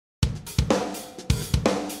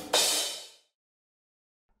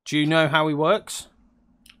Do you know how he works?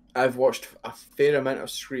 I've watched a fair amount of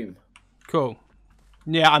Scream. Cool.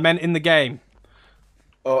 Yeah, I meant in the game.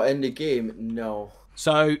 Oh, in the game, no.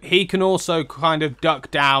 So he can also kind of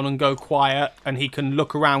duck down and go quiet, and he can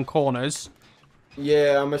look around corners.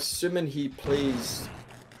 Yeah, I'm assuming he plays...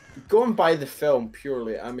 Going by the film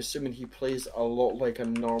purely, I'm assuming he plays a lot like a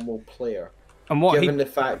normal player. And what given the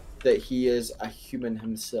fact that he is a human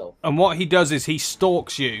himself. And what he does is he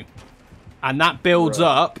stalks you. And that builds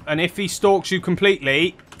up, and if he stalks you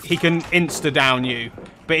completely, he can insta-down you.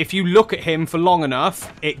 But if you look at him for long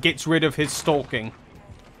enough, it gets rid of his stalking.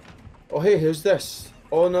 Oh, hey, who's this?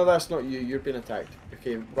 Oh, no, that's not you. You're being attacked.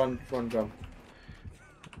 Okay, run, Drum.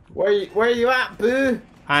 Where are you at, boo?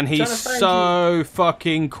 And he's so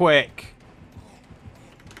fucking quick.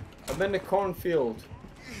 I'm in the cornfield.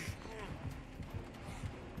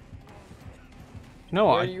 You know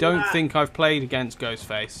what? I don't think I've played against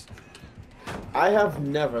Ghostface. I have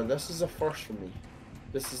never. This is a first for me.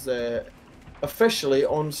 This is officially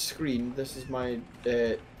on screen. This is my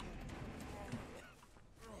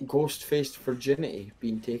ghost-faced virginity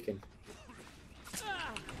being taken.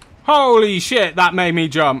 Holy shit, that made me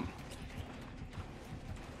jump.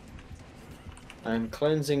 I'm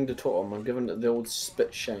cleansing the totem. I'm giving it the old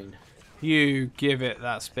spit shine. You give it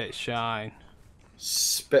that spit shine.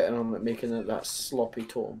 Spitting on it, making it that sloppy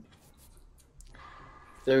totem.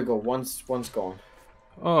 There we go. One's gone.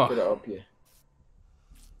 Oh. Get it up here.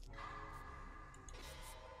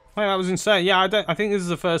 Wait, that was insane. Yeah, I think this is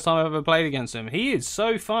the first time I've ever played against him. He is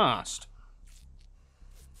so fast.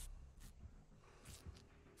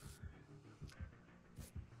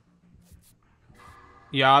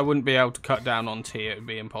 Yeah, I wouldn't be able to cut down on T. It would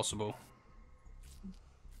be impossible.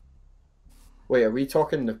 Wait, are we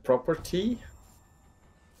talking the proper T?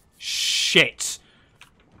 Shit.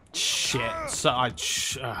 So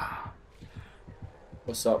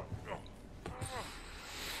What's up?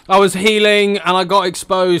 I was healing and I got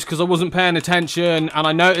exposed because I wasn't paying attention, and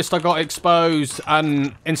I noticed I got exposed,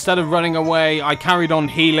 and instead of running away, I carried on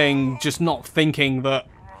healing, just not thinking that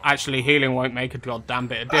actually healing won't make a goddamn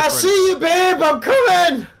bit of difference. I see you, babe! I'm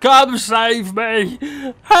coming! Come save me!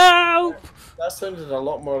 Help! That sounded a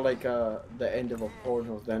lot more like the end of a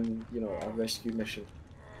porno than, you know, a rescue mission.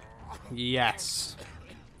 Yes.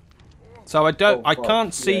 So I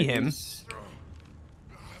can't see him.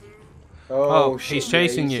 Oh, shit. He's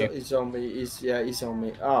chasing you. He's on me. He's on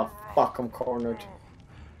me. Oh, fuck, I'm cornered.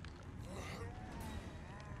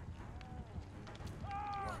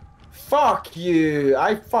 Fuck you!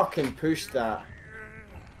 I fucking pushed that.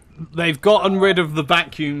 They've gotten rid of the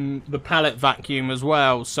vacuum, the pallet vacuum as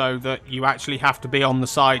well, so that you actually have to be on the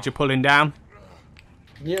side you're pulling down.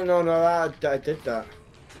 Yeah, no, I did that.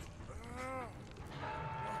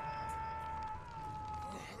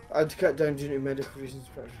 I had to cut down due to medical reasons.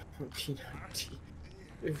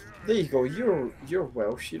 There you go. You're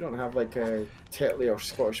Welsh. You don't have like a Tetley or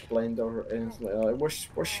Scottish blend or anything like that.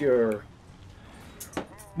 What's your?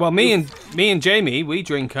 Well, me and Jamie, we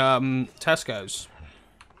drink Tesco's,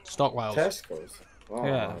 Stockwell's. Tesco's. Oh.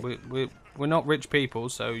 Yeah, we're not rich people,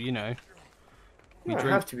 so you know. You don't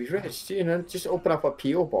have to be rich. You know, just open up a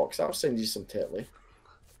PO box. I'll send you some Tetley.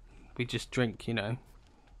 We just drink, you know,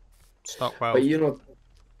 Stockwell's. But you know.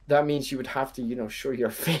 That means you would have to, you know, show your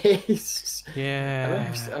face.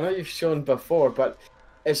 Yeah. I know you've shown before, but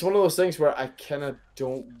it's one of those things where I kind of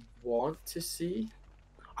don't want to see.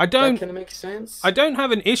 That kind of makes sense. I don't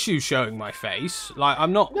have an issue showing my face. Like,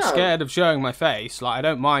 I'm not scared of showing my face. Like, I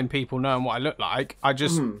don't mind people knowing what I look like. I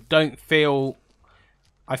just don't feel...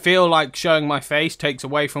 I feel like showing my face takes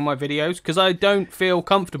away from my videos because I don't feel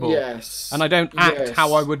comfortable. Yes. And I don't act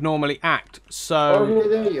how I would normally act. So... Oh,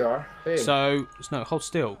 there you are. Hey. So... No, hold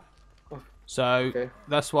still. So,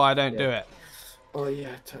 that's why I don't do it. Oh,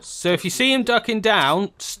 yeah. So, if you see him ducking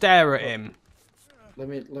down, stare at him.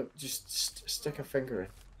 Just stick a finger in.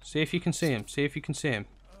 See if you can see him. See if you can see him.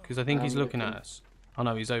 Because I think he's looking at us. Oh,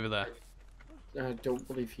 no, he's over there. I don't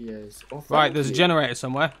believe he is. Oh, right, there's a generator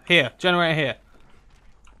somewhere. Here, generator here.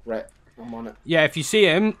 Right, I'm on it. Yeah, if you see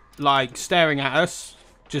him, like, staring at us,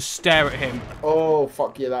 just stare at him. Oh,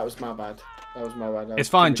 fuck yeah, that was my bad. It's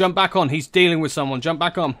fine, jump back on. He's dealing with someone. Jump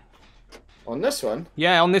back on. On this one?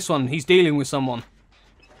 Yeah, on this one. He's dealing with someone.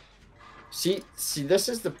 See, this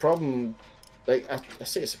is the problem. Like, I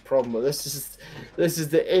say it's a problem, but this is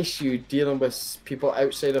the issue dealing with people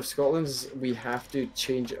outside of Scotland. Is we have to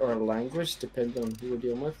change our language depending on who we're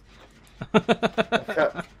dealing with.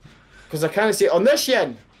 Because I can't say on this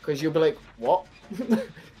yen, because you'll be like, what?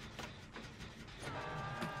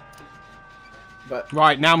 But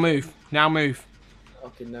right, now move. Now move.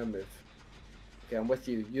 Okay, now move. Okay, I'm with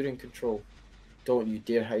you. You're in control. Don't you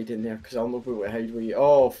dare hide in there, because I'll know where to hide with you.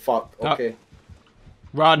 Oh, fuck. Okay.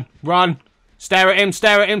 Run, run. Stare at him,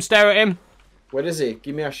 stare at him, stare at him. Where is he?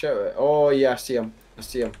 Give me a shout. Oh, yeah, I see him. I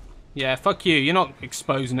see him. Yeah, fuck you. You're not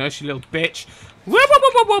exposing us, you little bitch. Whoop, whoop,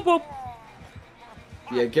 whoop, whoop, whoop.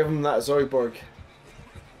 Yeah, give him that Zoidberg.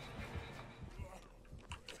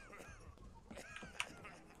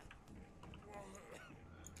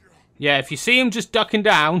 Yeah, if you see him just ducking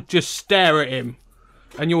down, just stare at him.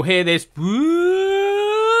 And you'll hear this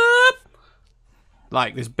whoop,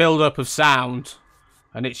 like this build-up of sound.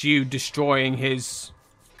 And it's you destroying his...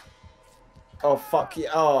 Oh, fuck yeah.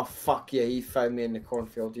 Oh, fuck yeah. He found me in the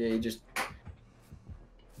cornfield. Yeah, he just...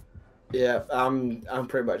 Yeah, I'm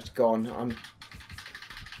pretty much gone.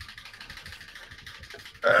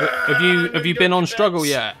 Have you been on struggle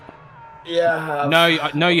yet? Yeah.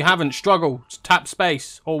 No, you haven't. Struggle. Tap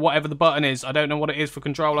space or whatever the button is. I don't know what it is for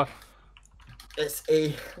controller. It's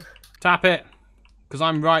A. Tap it, because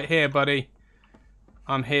I'm right here, buddy.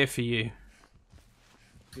 I'm here for you.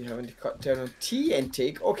 You having to cut down on tea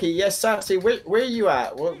intake. Okay, yes, Sassy. Where are you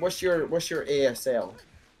at? What's your ASL?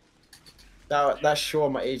 That's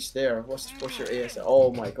showing my age there. What's your ASL?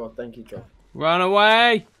 Oh my god, thank you, John. Run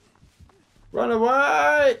away! Run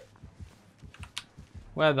away!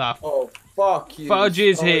 Where the oh fuck you? Fudge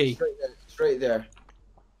is he? Straight there.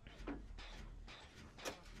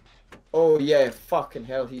 Oh yeah, fucking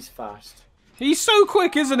hell, he's fast. He's so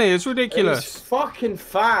quick, isn't he? It's ridiculous. He's fucking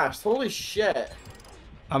fast. Holy shit.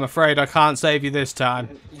 I'm afraid I can't save you this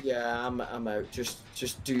time. Yeah, I'm out.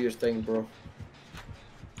 Just do your thing, bro.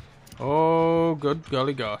 Oh, good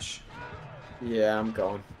golly gosh. Yeah, I'm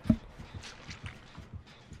gone.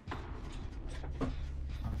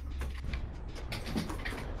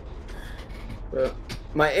 But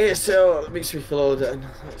my ASL makes me feel old.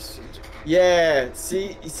 Yeah,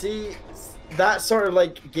 see, that sort of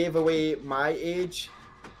like gave away my age.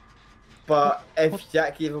 But if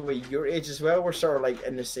that gave away your age as well, we're sort of like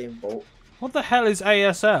in the same boat. What the hell is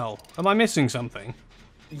ASL? Am I missing something?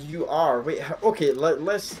 You are. Wait. Okay.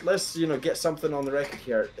 Let's get something on the record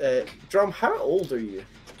here. Drum, how old are you?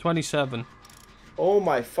 27. Oh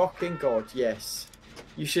my fucking god! Yes,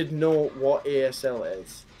 you should know what ASL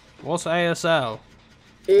is. What's ASL?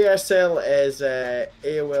 ASL is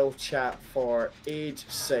AOL chat for age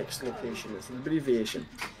 6 location. It's an abbreviation.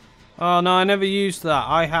 Oh no, I never used that.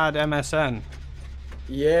 I had MSN.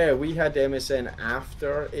 Yeah, we had MSN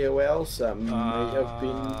after AOL, so that might have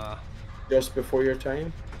been just before your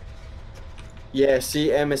time. Yeah, see,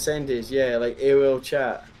 MSN days, yeah, like AOL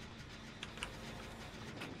chat.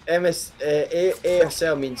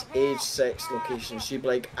 ASL means age, sex, location. She'd be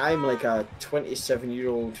like, I'm like a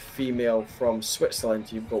 27-year-old female from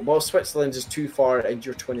Switzerland. You go, well, Switzerland is too far and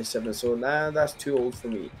you're 27, so nah, that's too old for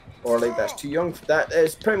me. Or like, that's too young. That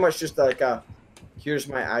is pretty much just like a, here's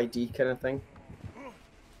my ID kind of thing.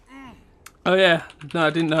 Oh yeah, no, I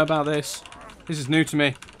didn't know about this. This is new to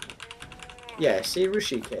me. Yeah, see,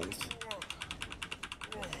 Rushikins.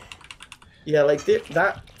 Yeah, like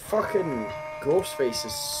that fucking Ghostface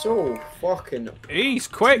is so fucking... He's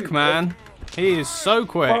quick, man. He is so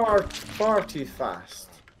quick. Far too fast.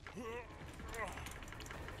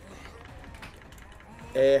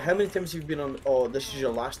 How many times have you been on... Oh, this is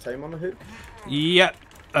your last time on the hook? Yep.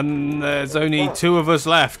 And there's only 2 of us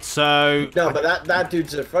left, so... No, but that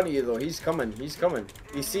dude's in front of you, though. He's coming. He's coming.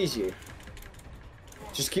 He sees you.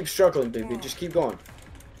 Just keep struggling, baby. Just keep going.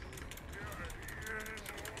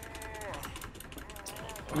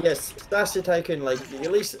 Yes, Stassi Tycoon, like, at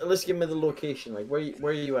least give me the location. Like, where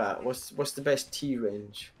are you at? What's the best T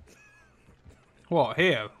range? What,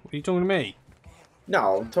 here? Are you talking to me?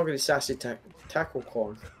 No, I'm talking to Sassy Tackle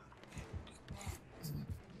Corn.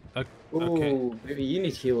 Okay. Ooh, baby, you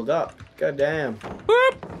need healed up. God damn.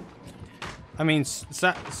 Whoop! I mean,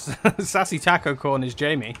 Sassy Taco Corn is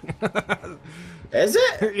Jaime. Is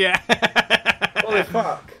it? Yeah. Holy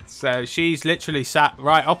fuck. So she's literally sat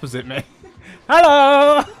right opposite me.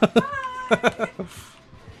 Hello!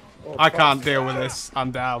 Oh, I can't deal with this.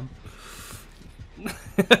 I'm down.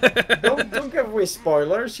 don't give away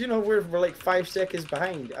spoilers. You know, we're like 5 seconds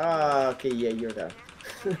behind. Ah, okay, yeah, you're there.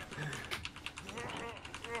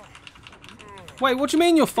 Wait, what do you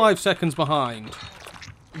mean you're 5 seconds behind?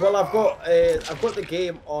 Well, I've got the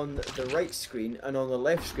game on the right screen, and on the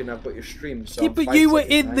left screen I've got your stream. So yeah, but you were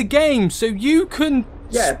in the game, so you can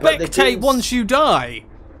spectate once you die.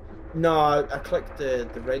 No, I clicked the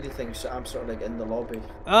ready thing, so I'm sort of like in the lobby.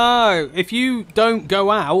 Oh, if you don't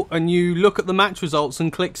go out and you look at the match results and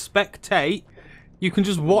click spectate, you can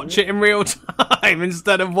just watch it in real time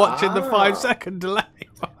instead of watching the 5-second delay.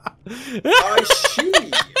 I see.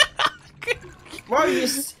 Well,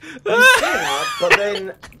 You say that, but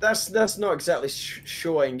then that's not exactly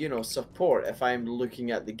showing, you know, support if I'm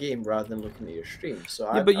looking at the game rather than looking at your stream.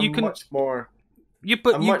 So Yeah, but you can much more.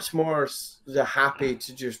 Much more happy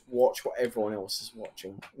to just watch what everyone else is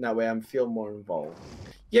watching. That way, I feel more involved.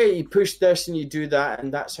 Yeah, you push this and you do that,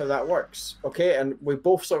 and that's how that works. Okay, and we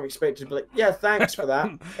both sort of expected to be like, yeah, thanks for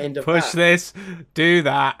that. End of push that. this, do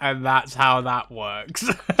that, and that's how that works.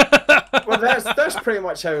 Well, that's pretty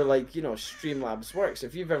much how, like, you know, Streamlabs works.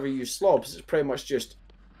 If you've ever used Slobs, it's pretty much just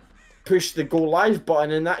push the go live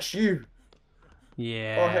button, and that's you.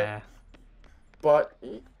 Yeah. Okay. But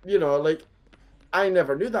you know, like, I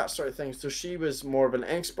never knew that sort of thing, so she was more of an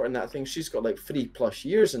expert in that thing. She's got like 3+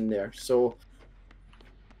 years in there, so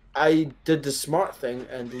I did the smart thing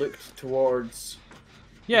and looked towards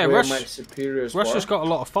where my superiors were. Russia's got a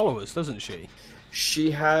lot of followers, doesn't she?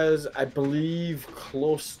 She has, I believe,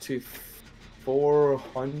 close to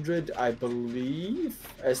 400. I believe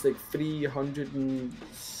it's like 300 and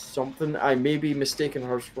something. I may be mistaken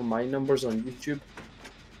hers for my numbers on YouTube.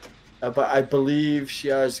 But I believe she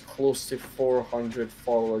has close to 400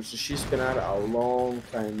 followers. So she's been at it a long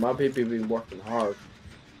time. My baby been working hard.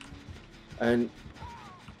 And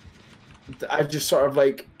I just sort of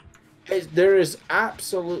like, there is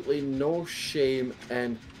absolutely no shame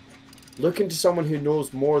in looking to someone who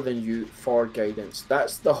knows more than you for guidance.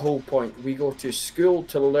 That's the whole point. We go to school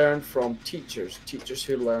to learn from teachers. Teachers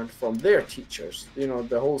who learn from their teachers. You know,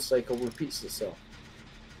 the whole cycle repeats itself.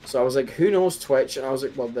 So I was like, who knows Twitch? And I was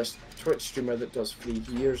like, well, this Twitch streamer that does 3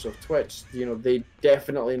 years of Twitch, you know, they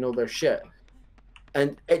definitely know their shit.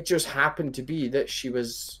 And it just happened to be that she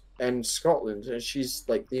was in Scotland, and she's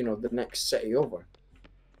like, you know, the next city over.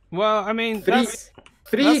 Well, I mean,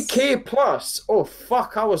 3K plus. Oh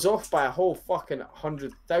fuck! I was off by a whole fucking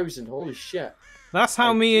 100,000. Holy shit! That's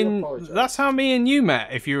how me and you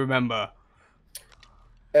met, if you remember.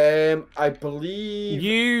 I believe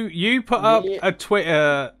you put up a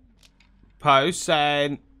Twitter post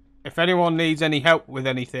saying if anyone needs any help with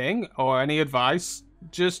anything or any advice,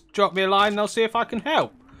 just drop me a line and I'll see if I can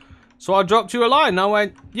help. So I dropped you a line and I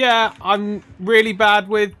went, yeah, I'm really bad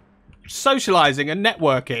with socializing and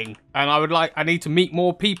networking and I need to meet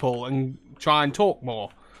more people and try and talk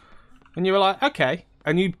more. And you were like, okay.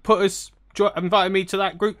 And you invited me to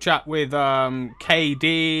that group chat with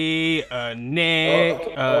KD and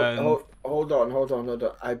Nick. Hold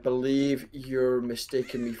on. I believe you're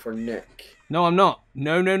mistaking me for Nick. No, I'm not.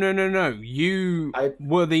 No. You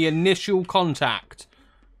were the initial contact.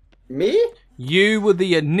 Me? You were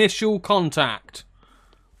the initial contact.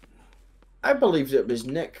 I believed it was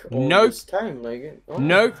Nick all this time.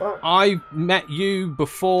 Nope. I met you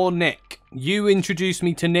before Nick. You introduced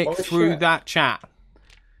me to Nick through that chat.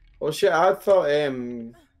 Well, shit, I thought,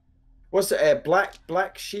 what's it,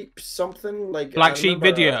 Black Sheep something? Like Black Sheep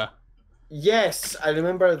Video. Yes, I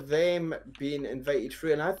remember them being invited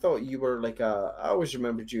through, and I thought you were like I always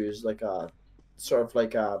remembered you as like a, sort of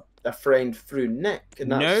like a friend through Nick. And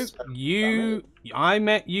no, I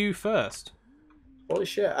met you first. Holy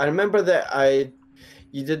shit. I remember that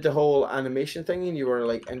you did the whole animation thing, and you were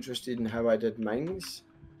like interested in how I did mines.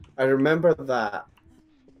 I remember that.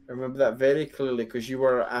 I remember that very clearly because you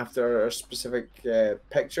were after a specific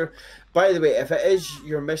picture. By the way, if it is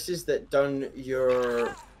your missus that done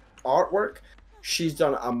your artwork, she's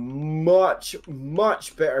done a much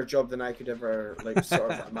better job than I could ever like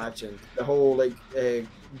sort of imagine. The whole like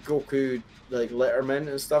Goku like Letterman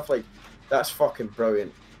and stuff, like that's fucking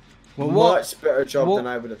brilliant. Well, much better job than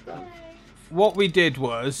I would have done. What we did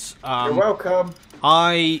was you're welcome.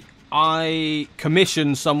 I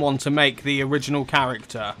commissioned someone to make the original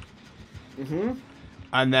character.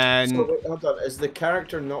 And then... So, wait, hold on. Is the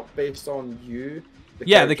character not based on you?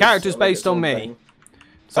 The character's based on me. Thing?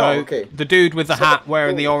 So, the dude with the hat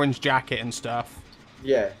wearing the orange jacket and stuff.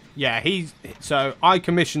 Yeah. Yeah, so I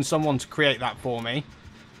commissioned someone to create that for me.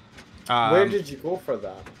 Where did you go for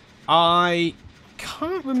that? I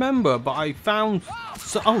can't remember, but I found...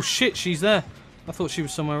 oh, shit, she's there. I thought she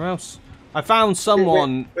was somewhere else. I found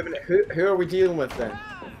someone... Wait a minute. Who are we dealing with then?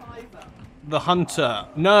 The hunter.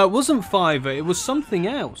 No, it wasn't Fiverr. It was something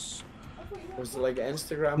else. Was it like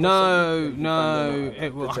Instagram?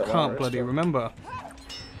 No. I can't bloody remember.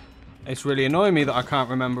 It's really annoying me that I can't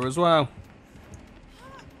remember as well.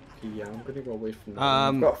 Yeah, I'm gonna go away from that.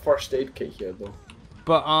 I've got a first aid kit here though.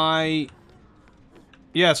 But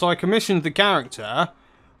so I commissioned the character.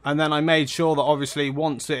 And then I made sure that obviously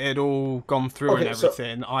once it had all gone through and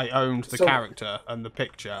everything, I owned the character and the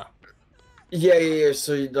picture. Yeah.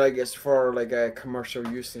 So like it's for like a commercial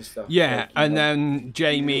use and stuff. Yeah, like, and then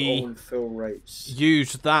Jamie own full rights.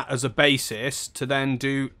 Used that as a basis to then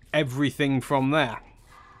do everything from there.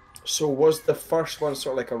 So was the first one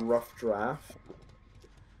sort of like a rough draft?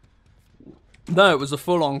 No, it was a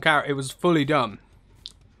full-on character. It was fully done.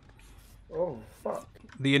 Oh, fuck.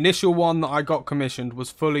 The initial one that I got commissioned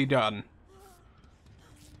was fully done.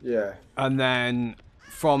 Yeah. And then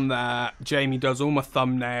from there, Jaime does all my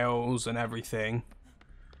thumbnails and everything.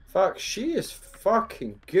 Fuck, she is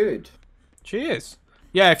fucking good. She is.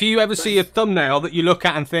 Yeah, if you ever see a thumbnail that you look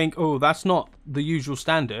at and think, oh, that's not the usual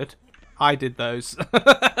standard, I did those.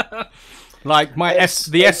 Like the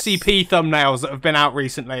SCP thumbnails that have been out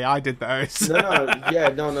recently, I did those. No,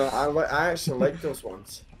 I actually like those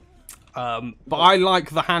ones. But I like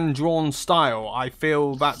the hand-drawn style. I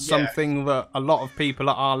feel that's something that a lot of people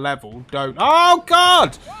at our level don't... Oh,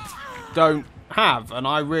 God! Don't have, and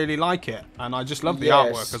I really like it. And I just love the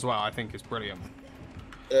artwork as well. I think it's brilliant.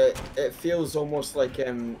 It feels almost like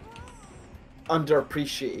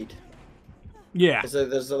underappreciated. Yeah.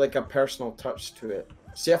 There's like a personal touch to it.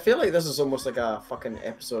 See, I feel like this is almost like a fucking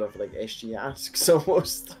episode of like SG Asks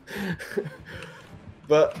almost.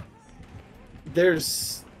 But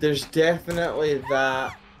there's definitely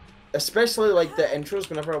that, especially like the intros.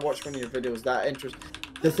 Whenever I watch one of your videos, that intros,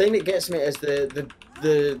 the thing that gets me is the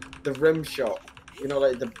rim shot. You know,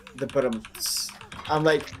 like the bottoms. I'm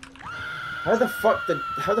like, how the fuck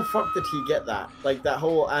did he get that? Like that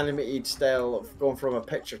whole animated style of going from a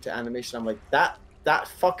picture to animation. I'm like, that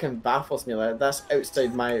fucking baffles me. Like that's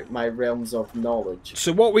outside my realms of knowledge.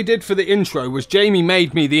 So what we did for the intro was Jaime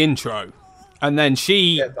made me the intro, and then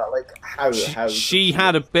she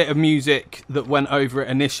had a bit of music that went over it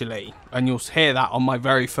initially, and you'll hear that on my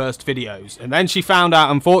very first videos. And then she found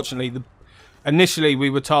out, unfortunately, initially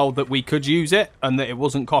we were told that we could use it and that it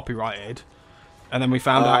wasn't copyrighted, and then we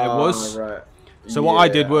found out it was. Right. So what I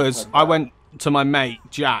did was I went to my mate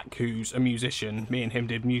Jack, who's a musician. Me and him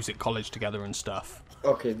did music college together and stuff.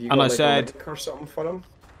 Okay, have you got and I like said, a link or something for him?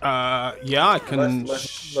 Yeah, I can.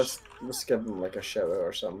 Let's give him like a shout out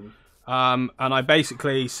or something. And I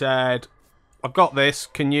basically said, I've got this.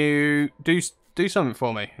 Can you do something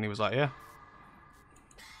for me? And he was like, yeah.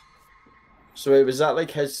 So was that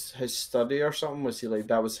like his study or something? Was he like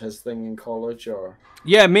that was his thing in college or?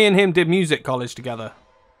 Yeah, me and him did music college together.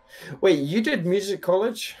 Wait, you did music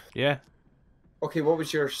college? Yeah. Okay, what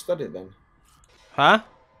was your study then? Huh?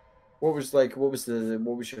 What was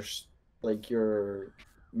your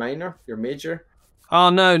minor, your major? Oh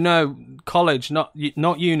no, college, not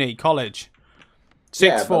uni, college.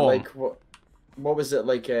 Sixth form. But like what was it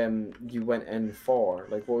like? You went in for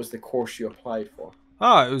like what was the course you applied for?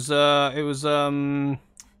 Oh, it was a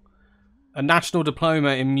national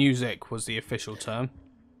diploma in music was the official term.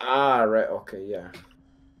 Ah, right. Okay, yeah.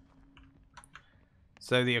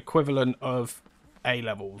 So the equivalent of A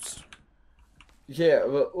levels. Yeah,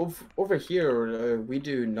 well, over here we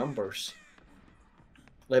do numbers.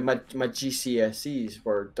 Like my GCSEs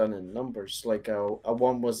were done in numbers. Like a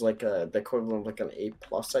one was like the equivalent of like an A+,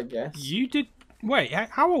 I guess. You did. Wait,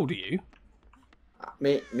 how old are you?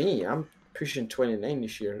 Me, I'm pushing 29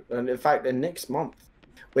 this year, and in fact, in next month.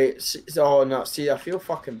 Wait, oh no, see, I feel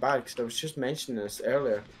fucking bad because I was just mentioning this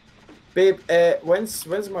earlier. Babe, when's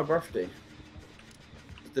my birthday?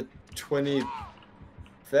 The 25th,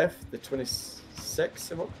 the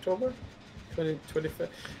 26th of October, 25th.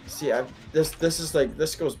 See, this is like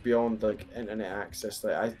this goes beyond like internet access.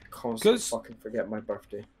 Like I constantly fucking forget my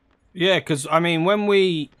birthday. Yeah, because I mean,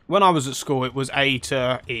 when I was at school, it was A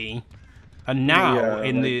to E, and now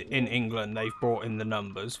in England they've brought in the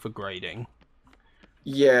numbers for grading.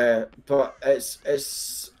 Yeah, but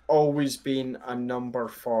it's always been a number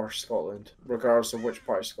for Scotland, regardless of which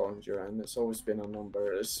part of Scotland you're in. It's always been a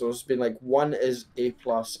number. It's always been like 1 is A+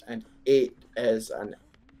 and 8 is an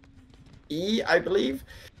E, I believe.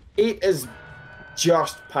 8 is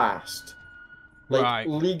just passed. Like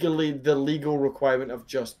legally, the legal requirement of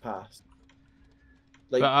just passed.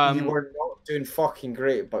 Like you were not doing fucking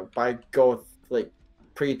great, but by God, like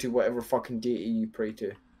pray to whatever fucking deity you pray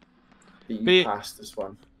to. You passed this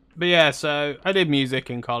one. But yeah, so I did music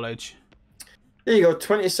in college. There you go,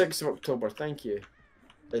 26th of October, thank you.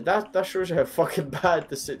 Like that shows you how fucking bad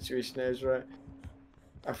the situation is, right?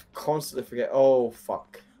 I constantly forget. Oh,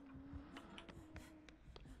 fuck.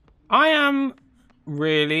 I am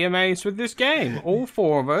really amazed with this game. All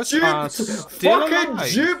 4 of us are still fucking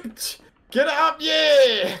alive. Duped! Get it up,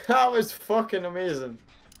 yeah! That was fucking amazing.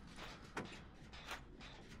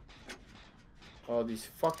 Oh, these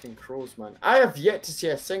fucking crows, man. I have yet to see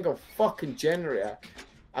a single fucking generator.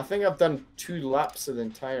 I think I've done 2 laps of the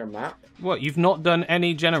entire map. What, you've not done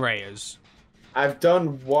any generators? I've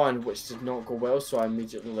done 1, which did not go well, so I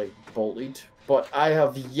immediately, like, bolted. but I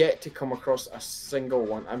have yet to come across a single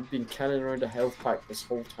one. I've been carrying around a health pack this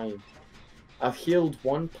whole time. I've healed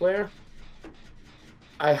one player.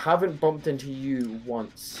 I haven't bumped into you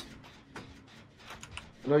once.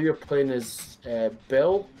 I know you're playing as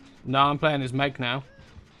Bill. No, I'm playing as Meg now.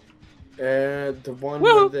 The one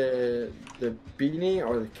with the beanie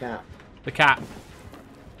or the cap? The cat.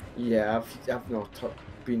 Yeah, I've not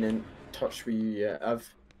been in touch with you yet. And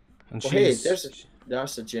well, hey,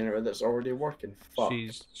 that's a generator that's already working. Fuck.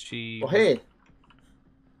 She. Well, hey.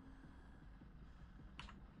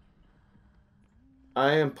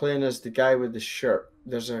 I am playing as the guy with the shirt.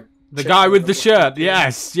 There's a. The guy with the shirt.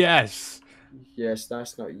 Yes, yes. Yes,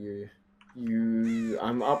 that's not you.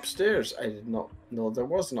 I'm upstairs. I did not know there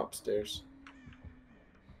was an upstairs.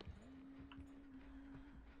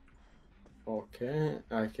 Okay,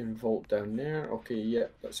 I can vault down there. Okay, yeah,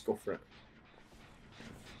 let's go for it.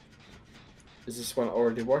 Is this one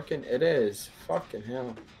already working? It is. Fucking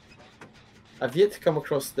hell. I've yet to come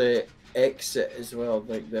across the exit as well,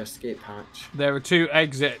 like the escape hatch. There are 2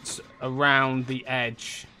 exits around the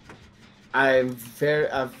edge. I've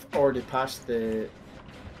already passed the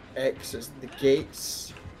exits, the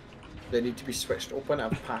gates. They need to be switched open.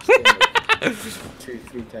 I've passed them like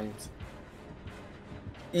 2-3 times.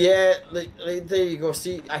 Yeah, like there you go.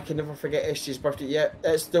 See, I can never forget SG's birthday. Yeah,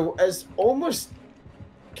 it's almost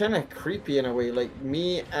kind of creepy in a way. Like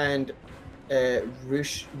me and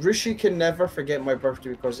Rushi can never forget my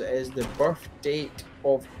birthday because it is the birth date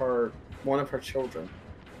of one of her children.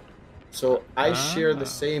 So I share the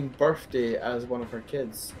same birthday as one of her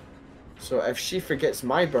kids. So if she forgets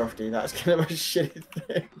my birthday, that's kind of a shitty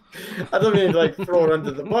thing. I don't mean like throw her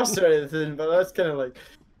under the bus or anything, but that's kind of like.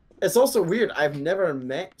 It's also weird. I've never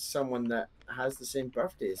met someone that has the same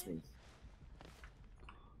birthday as me.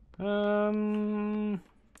 I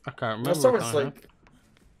can't remember.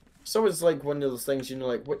 So it's like one of those things, you know,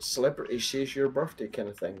 like which celebrity shares your birthday kind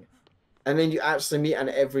of thing. And then you actually meet an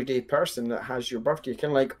everyday person that has your birthday. You're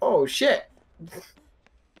kind of like, oh shit.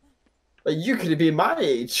 Like you could be my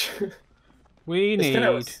age. It's kind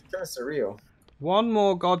of surreal. One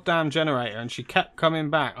more goddamn generator, and she kept coming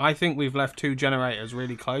back. I think we've left 2 generators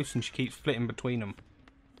really close, and she keeps flitting between them.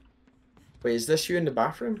 Wait, is this you in the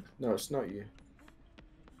bathroom? No, it's not you.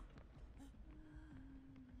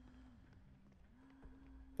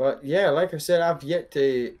 But yeah, like I said,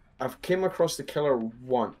 I've came across the killer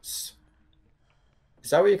once. Is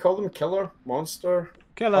that what you call them? Killer? Monster?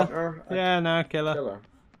 Killer. Hunter? Yeah, no, killer. Killer.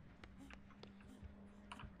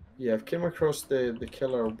 Yeah, I've came across the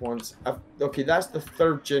killer once. Okay, that's the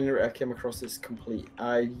 3rd generator I came across that's complete.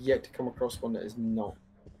 I've yet to come across one that is not.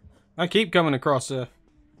 I keep coming across her.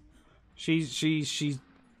 She's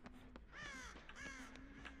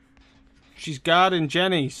guarding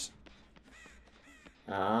Jenny's.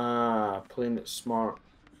 Ah, playing it smart.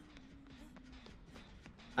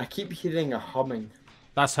 I keep hearing a humming.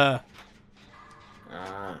 That's her.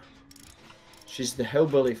 Ah. She's the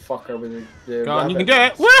hillbilly fucker with the Go on, you can do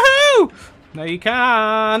it! Woohoo! No, you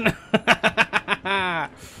can't!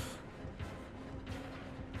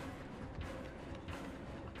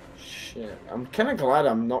 Shit. I'm kind of glad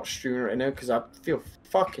I'm not streaming right now because I feel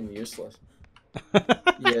fucking useless.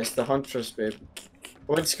 Yes, the Huntress, babe.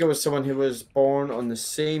 I went to go with someone who was born on the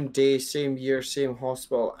same day, same year, same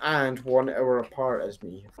hospital, and 1 hour apart as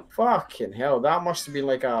me. Fucking hell, that must have been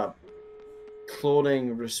like a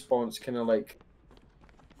cloning response, kind of like,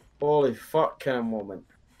 holy fuck kind of moment.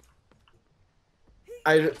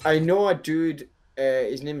 I know a dude,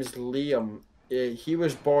 his name is Liam. He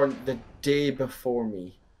was born the day before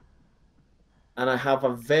me. And I have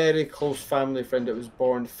a very close family friend that was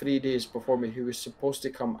born 3 days before me who was supposed to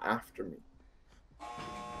come after me.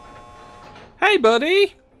 Hey,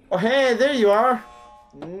 buddy! Oh, hey, there you are.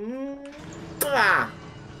 Mwah.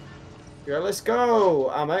 Here, let's go.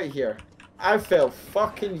 I'm out here. I felt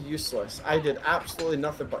fucking useless. I did absolutely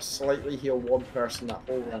nothing but slightly heal 1 person that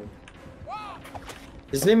whole round.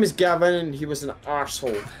 His name is Gavin and he was an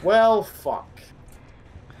arsehole. Well, fuck.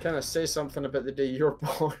 Can I say something about the day you're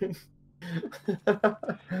born? That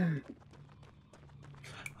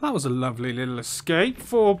was a lovely little escape.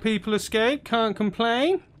 4 people escaped. Can't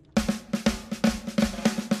complain.